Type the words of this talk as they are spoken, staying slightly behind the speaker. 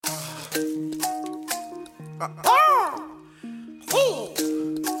Don't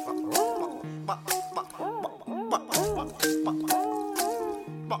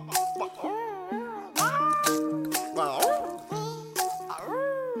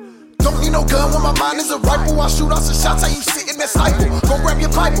need no gun when my mind is a rifle. I'll shoot off some shots, how you sit in that cycle. Go grab your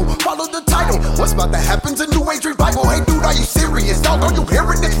Bible, follow the title. What's about to happen to New Age revival? Hey dude, are you serious? Dog, are you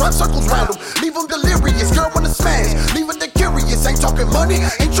hearing this? Run circles round them, leave them delirious. Girl wanna smash, leave it the curious. Ain't talking money,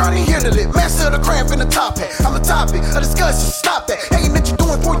 ain't trying to handle it. Master of the craft in the top hat. I'm a topic of discussion, stop that. Ain't that you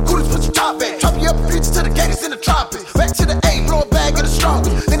doing for you goodies, put your top back. Chop you up, reach to the gators in the tropics. Back to the A, blow a bag of the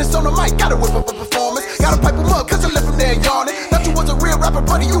strongest. Then it's on the mic, gotta whip up a performance. Gotta pipe them up, cause I left them there yawning. Thought you was a real rapper,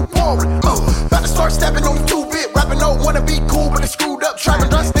 buddy, you boring. About to start stepping on the 2-bit. Rapping, don't wanna be cool, but it's screwed up. Trappin,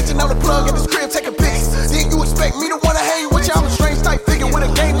 done snitching on the plug in this crib, taking pics. Then you expect me to wanna hang with you? I'm a strange type figure with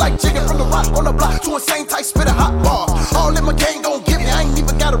a game like chicken from the rock on the block to insane type spit a hot bar. All in my gang gon' give me, I ain't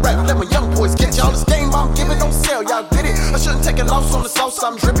even gotta rap. Let my young boys get y'all. This game I'm giving don't sell, y'all get it. I shouldn't take a loss on the sauce,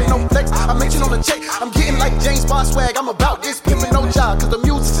 I'm dripping no flex. I mention on the check, I'm getting like James Bond swag. I'm about this pimpin' no job, cause the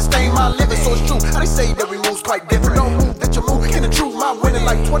music sustain my living, so it's true. How they say that we move's quite different. Don't move that you move in the truth. My winning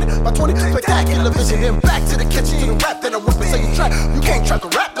like 20 by 20, spectacular vision. Then back to the kitchen to the rap that I'm whipping. Say you try, you can't track a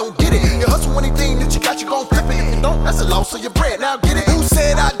rap, don't get it. You hustle anything that you got, you gon' flip it. If you don't, that's a loss of your bread. Now get it. Who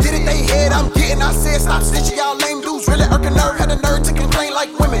said I did it? They head I'm getting. I said stop snitching, y'all lame dudes really irking nerve. Had a nerve to complain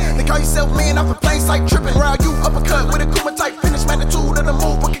like women. They call yourself men off a plane like tripping. Round you uppercut with a Kuma type finish. Magnitude of the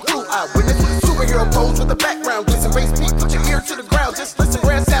move, wicked crew. I witness superhero pose with the background glisten. Raise beat, put your ear to the ground. Just listen,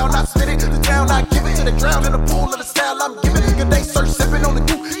 grand sound, I spit it to the town. I give it to the ground in the pool of the style I'm giving. Good day search, sipping on the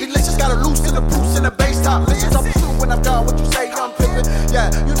goop. Delicious, got a loose in the Bruce in the bass top. Listen, drop the shoe when I'm gone. What you say, I'm pimping.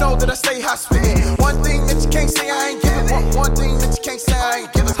 Yeah, you know that I stay hot spitting. One thing that you can't say I ain't giving. One thing that you can't say I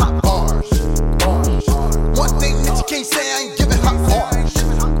ain't giving. Hot bars. One thing that you can't say I ain't giving. Hot bars.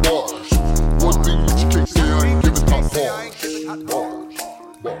 One thing that you can't say I ain't giving. Hot bars. Hot bars.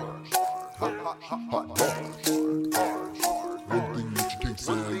 One thing that you can't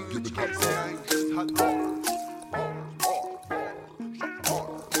say I ain't giving. Hot bars.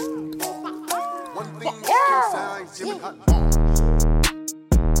 One thing that you can't say I ain't giving. Hot bars.